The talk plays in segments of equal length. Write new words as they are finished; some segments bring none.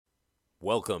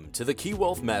Welcome to the Key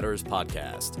Wealth Matters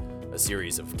podcast, a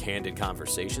series of candid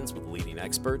conversations with leading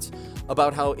experts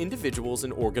about how individuals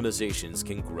and organizations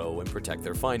can grow and protect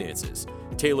their finances,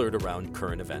 tailored around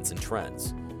current events and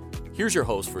trends. Here's your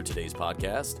host for today's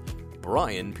podcast,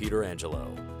 Brian Pietrangelo.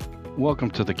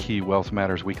 Welcome to the Key Wealth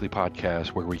Matters weekly podcast,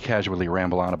 where we casually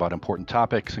ramble on about important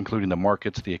topics, including the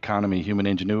markets, the economy, human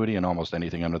ingenuity, and almost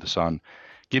anything under the sun,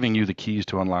 giving you the keys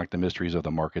to unlock the mysteries of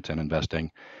the markets and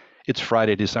investing. It's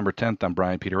Friday, December 10th. I'm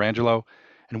Brian Pietrangelo,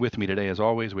 and with me today, as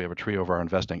always, we have a trio of our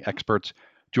investing experts: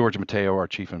 George Matteo, our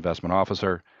Chief Investment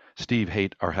Officer, Steve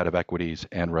Haight, our Head of Equities,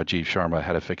 and Rajiv Sharma,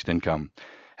 Head of Fixed Income.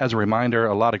 As a reminder,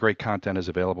 a lot of great content is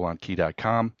available on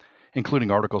key.com,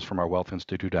 including articles from our Wealth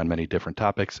Institute on many different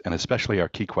topics, and especially our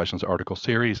Key Questions article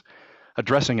series,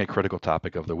 addressing a critical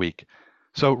topic of the week.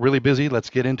 So really busy.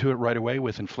 Let's get into it right away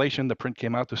with inflation. The print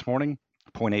came out this morning,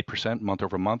 0.8% month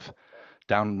over month,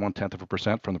 down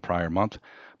 0.1% from the prior month,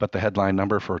 but the headline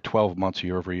number for 12 months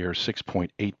year over year is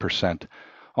 6.8%,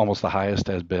 almost the highest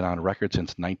has been on record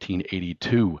since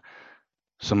 1982.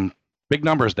 Some big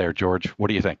numbers there, George. What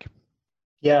do you think?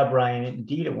 Yeah, Brian,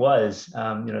 indeed it was.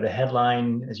 The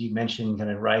headline, as you mentioned,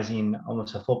 kind of rising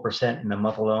almost a full percent in the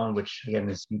month alone, which again,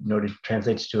 as you noted,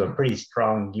 translates to a pretty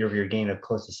strong year-over-year gain of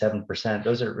close to 7%.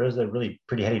 Those are really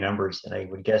pretty heady numbers, and I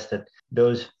would guess that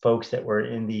those folks that were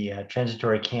in the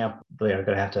transitory camp really are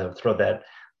going to have to throw that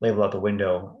label out the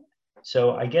window.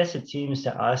 So I guess it seems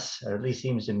to us, or at least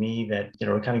seems to me, that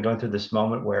we're kind of going through this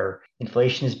moment where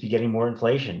inflation is begetting more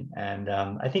inflation, and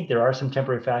I think there are some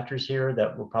temporary factors here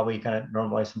that will probably kind of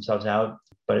normalize themselves out.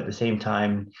 But at the same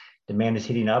time, demand is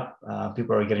heating up.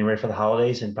 People are getting ready for the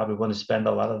holidays and probably want to spend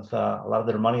a lot of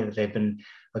their money that they've been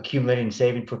accumulating and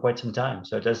saving for quite some time.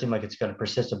 So it does seem like it's going to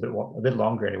persist a bit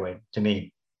longer anyway. To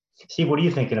me, Steve, what are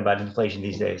you thinking about inflation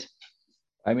these days?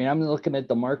 I mean, I'm looking at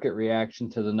the market reaction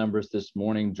to the numbers this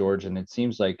morning, George, and it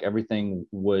seems like everything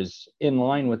was in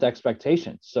line with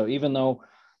expectations. So even though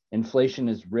inflation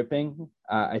is ripping,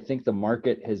 I think the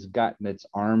market has gotten its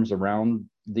arms around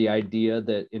the idea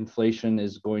that inflation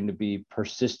is going to be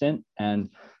persistent and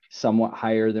somewhat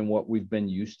higher than what we've been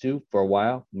used to for a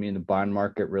while. I mean, the bond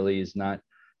market really is not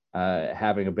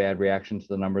having a bad reaction to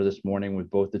the number this morning, with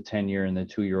both the 10-year and the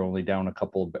 2-year only down a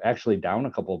couple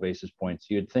of basis points.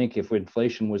 You'd think if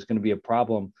inflation was going to be a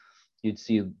problem, you'd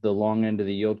see the long end of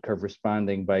the yield curve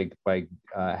responding by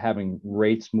having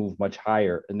rates move much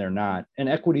higher, and they're not. And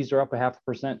equities are up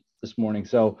 0.5% this morning.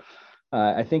 So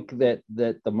I think that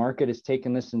the market has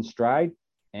taken this in stride,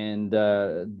 and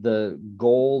the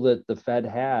goal that the Fed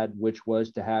had, which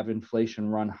was to have inflation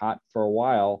run hot for a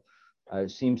while,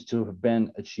 seems to have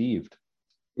been achieved.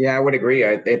 Yeah, I would agree.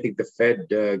 I think the Fed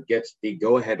gets the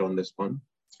go-ahead on this one.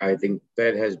 I think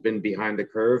Fed has been behind the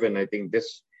curve, and I think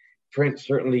this print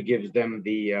certainly gives them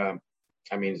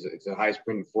it's the highest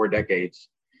print in 4 decades.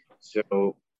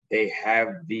 So they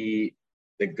have the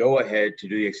go-ahead to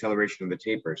do the acceleration of the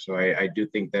taper. So I do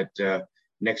think that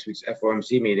next week's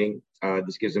FOMC meeting,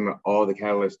 this gives them all the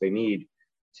catalysts they need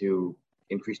to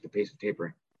increase the pace of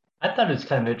tapering. I thought it was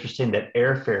kind of interesting that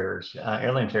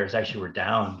airline fares actually were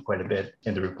down quite a bit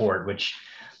in the report, which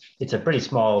it's a pretty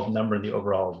small number in the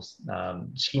overall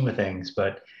scheme of things.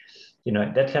 But,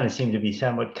 that kind of seemed to be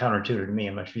somewhat counterintuitive to me.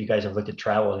 I'm not sure you guys have looked at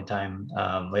travel anytime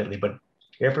lately, but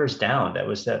airfares down. That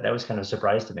was kind of a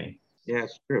surprise to me. Yeah,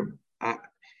 it's true.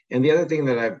 And the other thing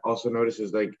that I've also noticed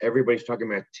is like everybody's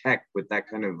talking about tech with that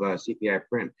kind of CPI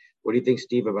print. What do you think,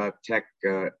 Steve, about tech,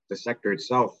 the sector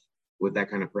itself with that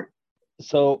kind of print?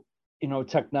 So,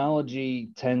 technology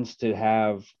tends to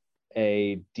have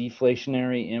a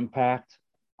deflationary impact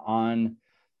on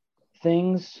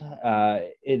things.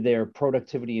 They're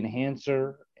productivity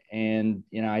enhancer. And,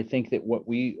 I think that what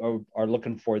we are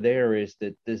looking for there is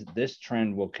that this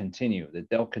trend will continue,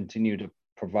 that they'll continue to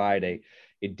provide a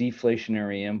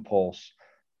deflationary impulse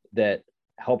that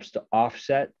helps to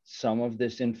offset some of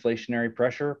this inflationary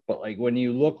pressure. But like when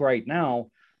you look right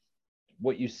now,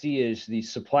 what you see is the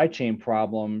supply chain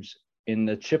problems in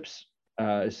the chips,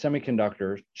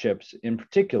 semiconductor chips in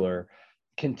particular,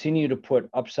 continue to put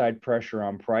upside pressure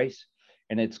on price,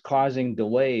 and it's causing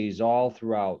delays all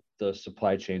throughout the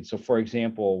supply chain. So, for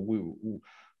example,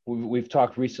 we've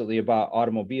talked recently about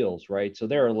automobiles, right? So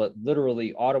there are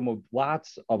literally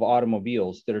lots of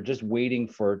automobiles that are just waiting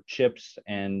for chips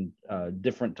and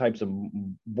different types of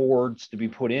boards to be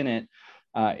put in it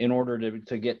in order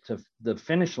to get to the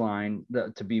finish line,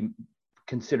 to be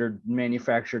considered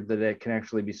manufactured, that it can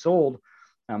actually be sold,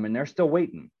 and they're still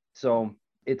waiting. So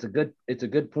it's a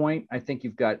good point. I think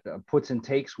you've got puts and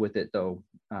takes with it, though.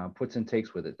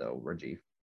 Rajiv.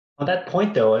 On that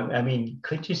point, though, I mean,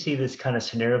 could you see this kind of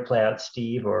scenario play out,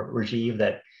 Steve or Rajiv,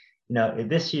 that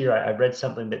this year I've read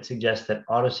something that suggests that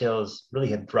auto sales really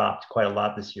have dropped quite a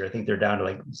lot this year. I think they're down to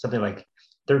like something like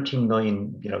 13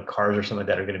 million, cars or something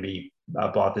that are going to be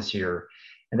bought this year,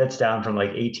 and that's down from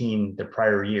like 18 the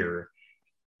prior year.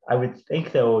 I would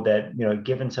think though that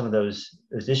given some of those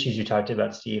issues you talked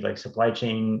about, Steve, like supply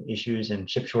chain issues and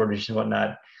chip shortages and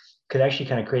whatnot, could actually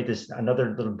kind of create this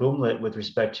another little boomlet with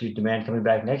respect to demand coming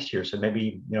back next year. So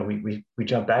maybe we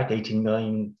jump back to 18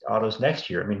 million autos next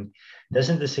year. I mean,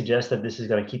 doesn't this suggest that this is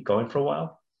going to keep going for a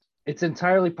while? It's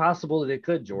entirely possible that it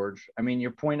could, George. I mean,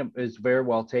 your point is very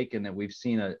well taken that we've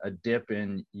seen a dip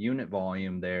in unit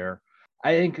volume there.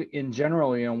 I think in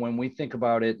general, when we think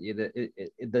about it,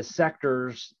 the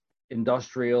sectors,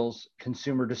 industrials,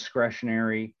 consumer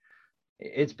discretionary,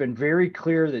 it's been very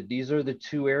clear that these are the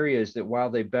two areas that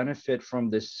while they benefit from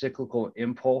this cyclical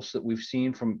impulse that we've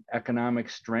seen from economic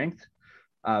strength,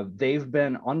 they've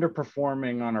been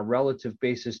underperforming on a relative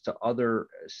basis to other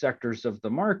sectors of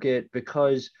the market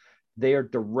because they are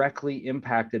directly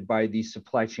impacted by these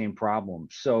supply chain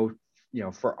problems. So,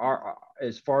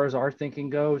 as far as our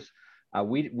thinking goes,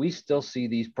 we still see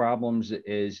these problems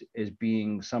as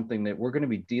being something that we're going to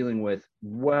be dealing with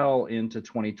well into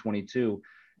 2022.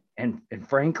 And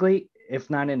frankly, if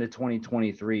not into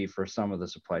 2023 for some of the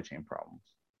supply chain problems.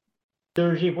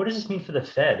 So, Rajiv, what does this mean for the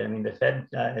Fed? I mean, the Fed,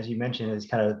 as you mentioned, has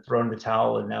kind of thrown the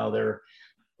towel, and now they're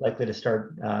likely to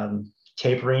start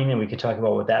tapering, and we could talk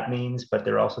about what that means, but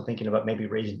they're also thinking about maybe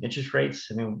raising interest rates.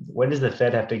 I mean, when does the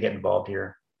Fed have to get involved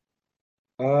here?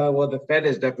 Well, the Fed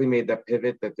has definitely made that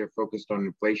pivot that they're focused on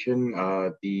inflation.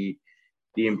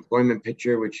 The employment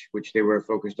picture, which they were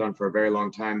focused on for a very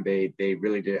long time, they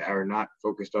really are not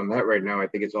focused on that right now. I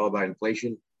think it's all about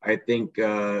inflation. I think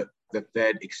the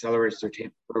Fed accelerates their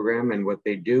taper program, and what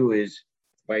they do is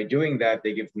by doing that,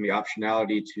 they give them the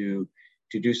optionality to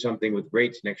do something with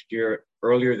rates next year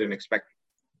earlier than expected.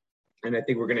 And I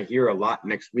think we're going to hear a lot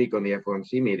next week on the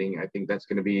FOMC meeting. I think that's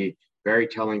going to be very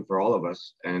telling for all of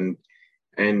us. And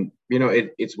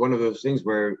it's one of those things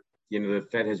where the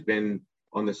Fed has been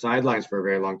on the sidelines for a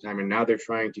very long time, and now they're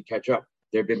trying to catch up.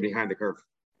 They've been behind the curve.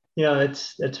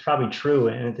 That's probably true.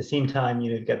 And at the same time,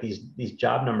 you've got these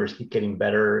job numbers keep getting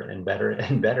better and better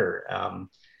and better.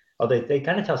 Although they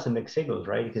kind of tell some mixed signals,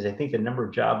 right? Because I think the number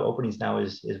of job openings now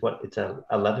is what it's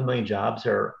 11 million jobs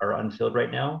are unfilled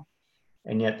right now,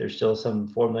 and yet there's still some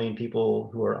 4 million people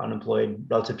who are unemployed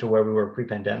relative to where we were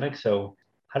pre-pandemic. So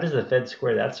how does the Fed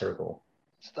square that circle?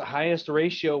 It's the highest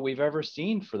ratio we've ever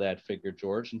seen for that figure,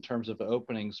 George, in terms of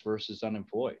openings versus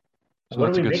unemployed. So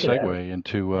that's a good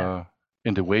segue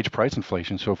into wage price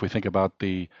inflation. So if we think about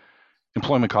the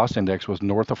employment cost index was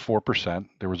north of 4%.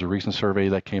 There was a recent survey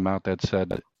that came out that said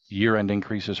that year-end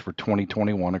increases for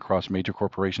 2021 across major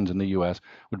corporations in the U.S.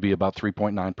 would be about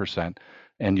 3.9%.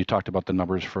 And you talked about the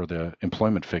numbers for the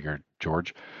employment figure,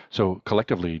 George. So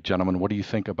collectively, gentlemen, what do you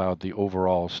think about the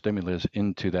overall stimulus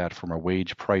into that from a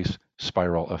wage price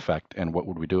spiral effect? And what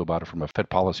would we do about it from a Fed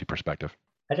policy perspective?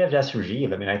 I'd have to ask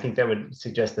Rajiv. I mean, I think that would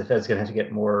suggest the Fed's going to have to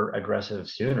get more aggressive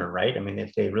sooner, right? I mean,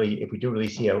 if we do really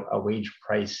see a wage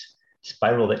price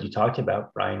spiral that you talked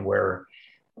about, Brian, where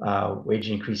wage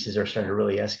increases are starting to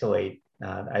really escalate,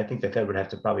 I think the Fed would have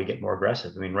to probably get more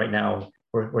aggressive. I mean, right now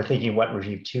we're thinking what,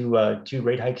 Rajiv, two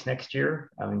rate hikes next year.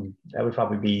 I mean, that would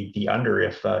probably be the under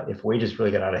if wages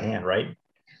really got out of hand, right?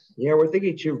 Yeah, we're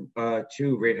thinking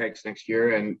two rate hikes next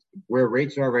year, and where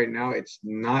rates are right now, it's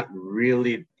not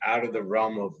really out of the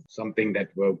realm of something that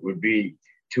would be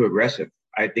too aggressive.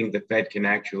 I think the Fed can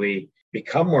actually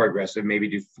become more aggressive, maybe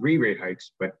do 3 rate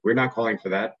hikes, but we're not calling for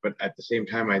that. But at the same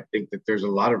time, I think that there's a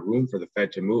lot of room for the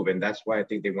Fed to move, and that's why I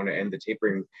think they want to end the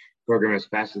tapering program as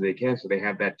fast as they can, so they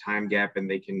have that time gap and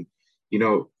they can,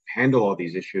 handle all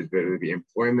these issues, whether it be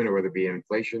employment or whether it be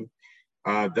inflation.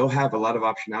 They'll have a lot of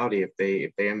optionality if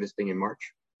they end this thing in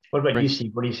March. What about you,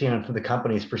 Steve? What are you seeing from the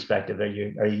company's perspective? Are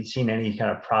you seeing any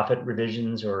kind of profit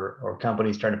revisions or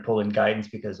companies trying to pull in guidance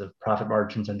because of profit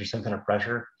margins under some kind of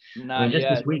pressure? Not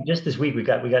yet. Just this week, we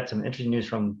got some interesting news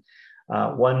from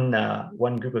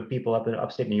one group of people up in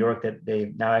upstate New York that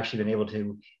they've now actually been able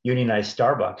to unionize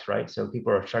Starbucks, right? So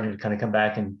people are starting to kind of come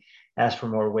back and ask for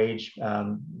more wage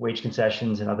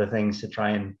concessions and other things to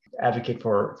try and advocate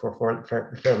for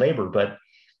fair labor. But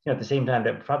at the same time,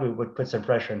 that probably would put some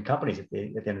pressure on companies at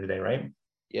the end of the day, right?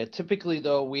 Yeah, typically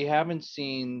though, we haven't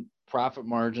seen profit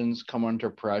margins come under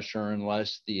pressure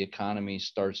unless the economy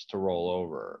starts to roll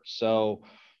over. So,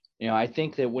 I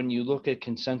think that when you look at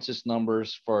consensus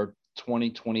numbers for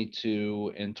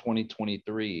 2022 and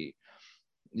 2023,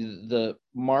 the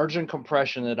margin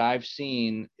compression that I've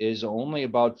seen is only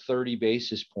about 30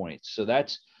 basis points. So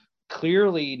that's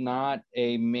clearly not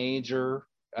a major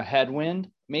headwind.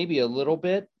 maybe a little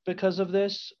bit because of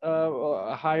this,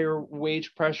 a higher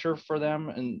wage pressure for them,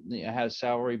 and it has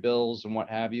salary bills and what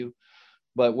have you.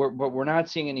 But we're not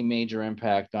seeing any major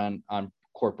impact on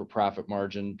corporate profit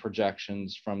margin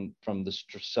projections from the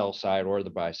sell side or the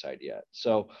buy side yet.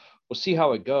 So we'll see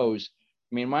how it goes.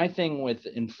 I mean, my thing with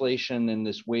inflation and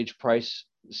this wage price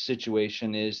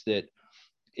situation is that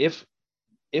if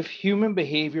human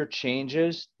behavior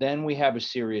changes, then we have a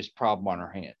serious problem on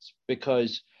our hands,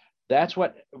 because that's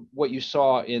what you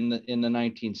saw in the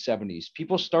 1970s.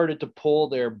 People started to pull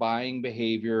their buying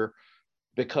behavior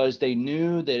because they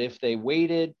knew that if they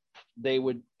waited, they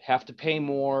would have to pay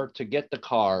more to get the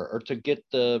car or to get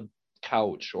the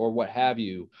couch or what have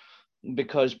you,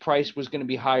 because price was going to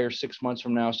be higher 6 months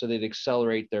from now. So they'd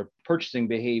accelerate their purchasing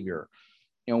behavior.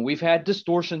 You know, we've had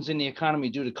distortions in the economy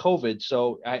due to COVID.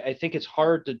 So I think it's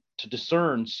hard to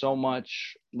discern so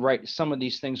much, right, some of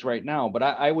these things right now. But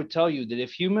I would tell you that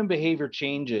if human behavior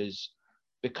changes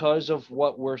because of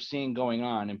what we're seeing going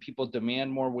on, and people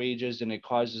demand more wages and it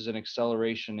causes an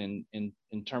acceleration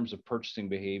in terms of purchasing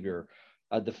behavior,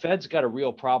 the Fed's got a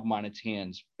real problem on its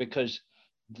hands, because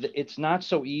it's not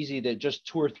so easy that just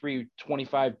 2 or 3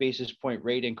 25 basis point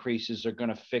rate increases are going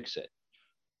to fix it.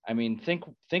 I mean,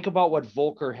 think about what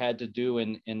Volcker had to do in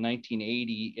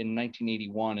 1980, in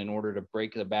 1981, in order to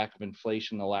break the back of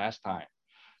inflation the last time.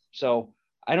 So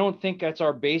I don't think that's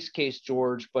our base case,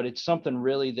 George, but it's something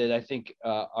really that I think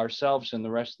ourselves and the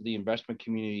rest of the investment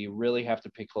community really have to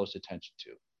pay close attention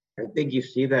to. I think you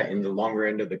see that in the longer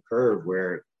end of the curve,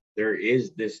 where there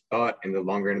is this thought in the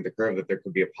longer end of the curve that there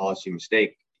could be a policy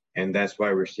mistake. And that's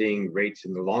why we're seeing rates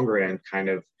in the longer end kind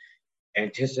of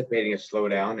anticipating a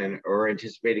slowdown or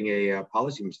anticipating a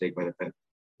policy mistake by the Fed.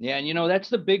 Yeah, and that's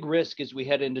the big risk as we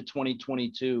head into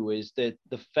 2022, is that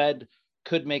the Fed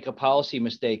could make a policy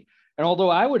mistake. And although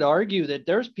I would argue that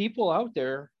there's people out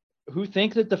there who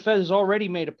think that the Fed has already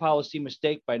made a policy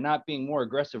mistake by not being more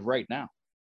aggressive right now.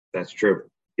 That's true.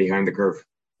 Behind the curve.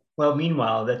 Well,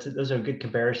 meanwhile, those are good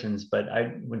comparisons, but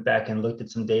I went back and looked at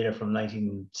some data from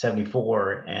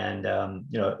 1974, and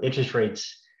interest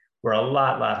rates were a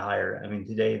lot higher. I mean,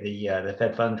 today the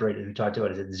Fed funds rate, as we talked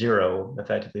about, is at zero.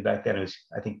 Effectively, back then it was,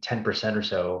 I think, 10% or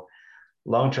so.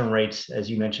 Long-term rates, as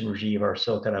you mentioned, Rajiv, are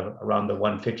still kind of around the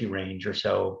 150 range or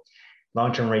so.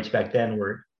 Long-term rates back then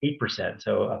were 8%,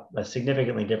 so a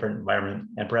significantly different environment.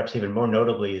 And perhaps even more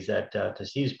notably is that, to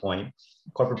Steve's point,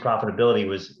 corporate profitability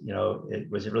was,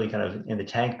 it was really kind of in the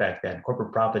tank back then.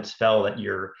 Corporate profits fell that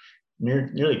year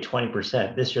nearly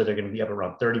 20%. This year, they're going to be up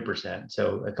around 30%.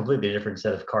 So a completely different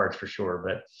set of cards for sure.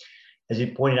 But as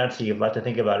you pointed out, Steve, a lot to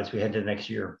think about as we head to the next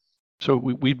year. So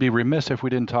we'd be remiss if we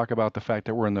didn't talk about the fact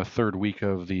that we're in the third week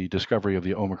of the discovery of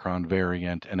the Omicron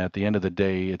variant. And at the end of the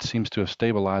day, it seems to have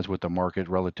stabilized with the market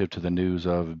relative to the news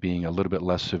of being a little bit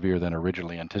less severe than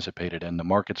originally anticipated. And the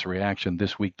market's reaction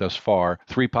this week thus far,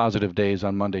 3 positive days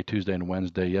on Monday, Tuesday, and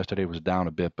Wednesday. Yesterday was down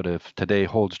a bit, but if today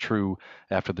holds true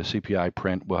after the CPI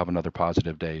print, we'll have another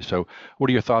positive day. So what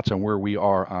are your thoughts on where we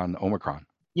are on Omicron?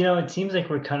 It seems like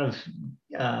we're kind of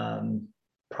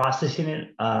processing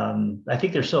it. I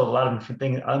think there's still a lot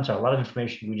of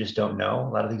information we just don't know.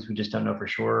 A lot of things we just don't know for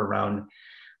sure around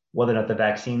whether or not the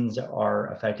vaccines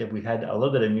are effective. We've had a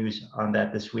little bit of news on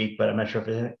that this week, but I'm not sure if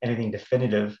there's anything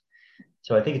definitive.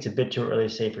 So I think it's a bit too early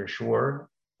to say for sure.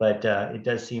 But it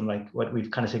does seem like what we've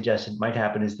kind of suggested might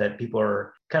happen is that people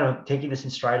are kind of taking this in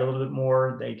stride a little bit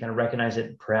more. They kind of recognize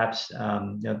that perhaps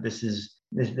this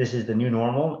is the new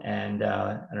normal, and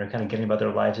are kind of getting about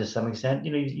their lives to some extent.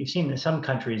 You've seen some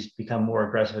countries become more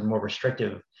aggressive and more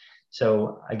restrictive.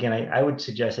 So again, I would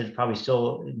suggest it probably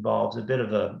still involves a bit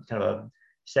of a kind of a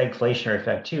stagflationary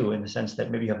effect too, in the sense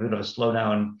that maybe you have a bit of a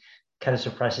slowdown, kind of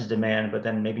suppresses demand, but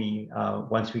then maybe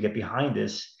once we get behind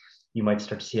this, you might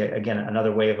start to see again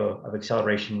another wave of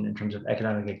acceleration in terms of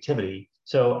economic activity.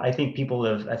 So I think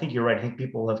you're right. I think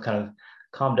people have kind of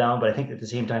calm down, but I think at the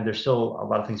same time, there's still a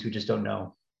lot of things we just don't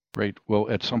know. Great. Well,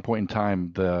 at some point in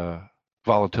time, the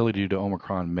volatility due to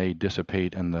Omicron may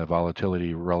dissipate, and the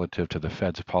volatility relative to the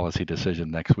Fed's policy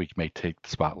decision next week may take the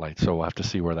spotlight. So we'll have to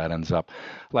see where that ends up.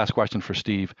 Last question for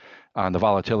Steve. On the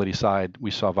volatility side,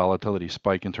 we saw volatility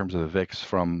spike in terms of the VIX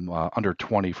from under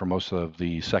 20 for most of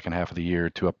the second half of the year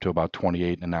to up to about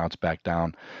 28, and now it's back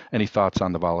down. Any thoughts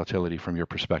on the volatility from your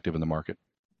perspective in the market?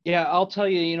 Yeah, I'll tell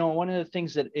you, one of the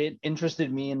things that it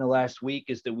interested me in the last week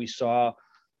is that we saw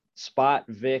spot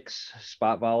VIX,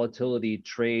 spot volatility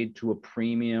trade to a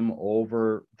premium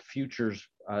over futures,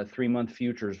 3-month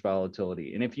futures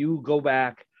volatility. And if you go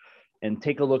back and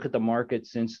take a look at the market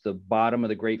since the bottom of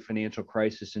the great financial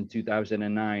crisis in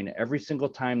 2009, every single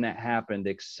time that happened,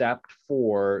 except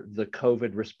for the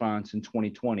COVID response in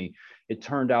 2020, it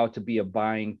turned out to be a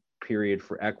buying period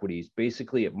for equities.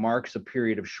 Basically, it marks a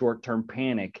period of short-term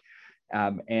panic,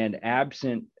 and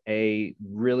absent a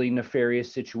really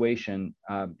nefarious situation,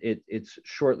 it's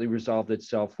shortly resolved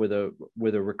itself with a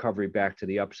recovery back to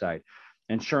the upside.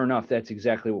 And sure enough, that's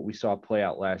exactly what we saw play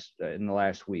out in the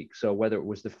last week. So whether it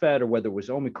was the Fed or whether it was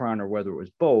Omicron or whether it was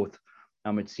both,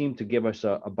 it seemed to give us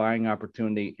a buying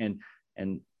opportunity,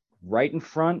 and right in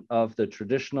front of the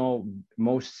traditional,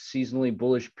 most seasonally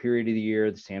bullish period of the year,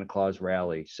 the Santa Claus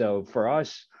rally. So for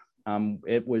us,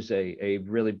 it was a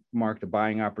really marked a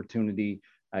buying opportunity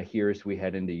here as we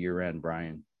head into year end,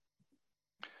 Brian.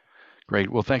 Great.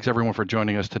 Well, thanks everyone for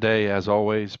joining us today. As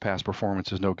always, past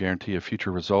performance is no guarantee of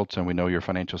future results, and we know your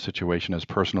financial situation is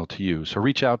personal to you. So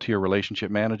reach out to your relationship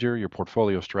manager, your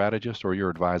portfolio strategist, or your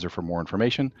advisor for more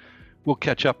information. We'll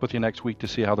catch up with you next week to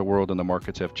see how the world and the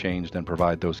markets have changed and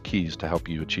provide those keys to help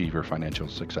you achieve your financial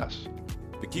success.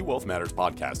 The Key Wealth Matters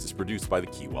podcast is produced by the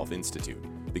Key Wealth Institute.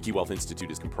 The Key Wealth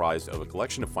Institute is comprised of a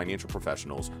collection of financial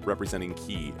professionals representing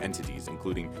key entities,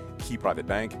 including Key Private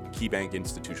Bank, Key Bank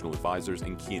Institutional Advisors,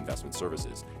 and Key Investment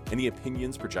Services. Any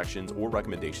opinions, projections, or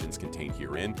recommendations contained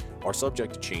herein are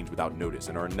subject to change without notice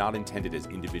and are not intended as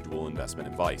individual investment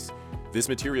advice. This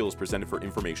material is presented for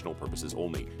informational purposes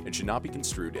only and should not be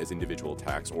construed as individual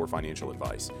tax or financial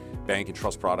advice. Bank and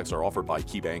trust products are offered by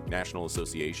KeyBank National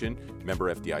Association,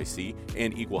 member FDIC,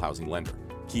 and equal housing lender.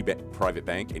 KeyBank Private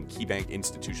Bank and KeyBank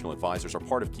Institutional Advisors are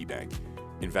part of KeyBank.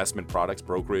 Investment products,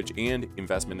 brokerage, and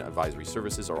investment advisory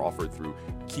services are offered through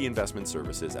Key Investment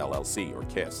Services, LLC, or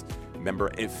KISS, member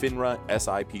FINRA,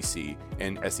 SIPC,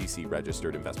 and SEC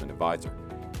registered investment advisor.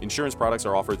 Insurance products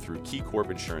are offered through Key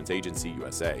Corp Insurance Agency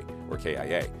USA, or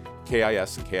KIA.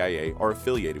 KIS and KIA are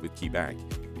affiliated with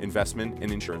KeyBank. Investment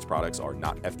and insurance products are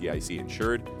not FDIC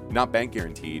insured, not bank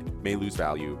guaranteed, may lose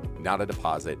value, not a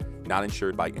deposit, not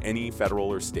insured by any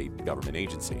federal or state government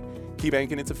agency.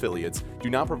 KeyBank and its affiliates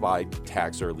do not provide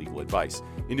tax or legal advice.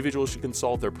 Individuals should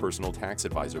consult their personal tax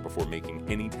advisor before making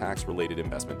any tax-related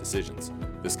investment decisions.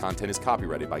 This content is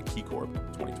copyrighted by KeyCorp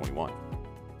 2021.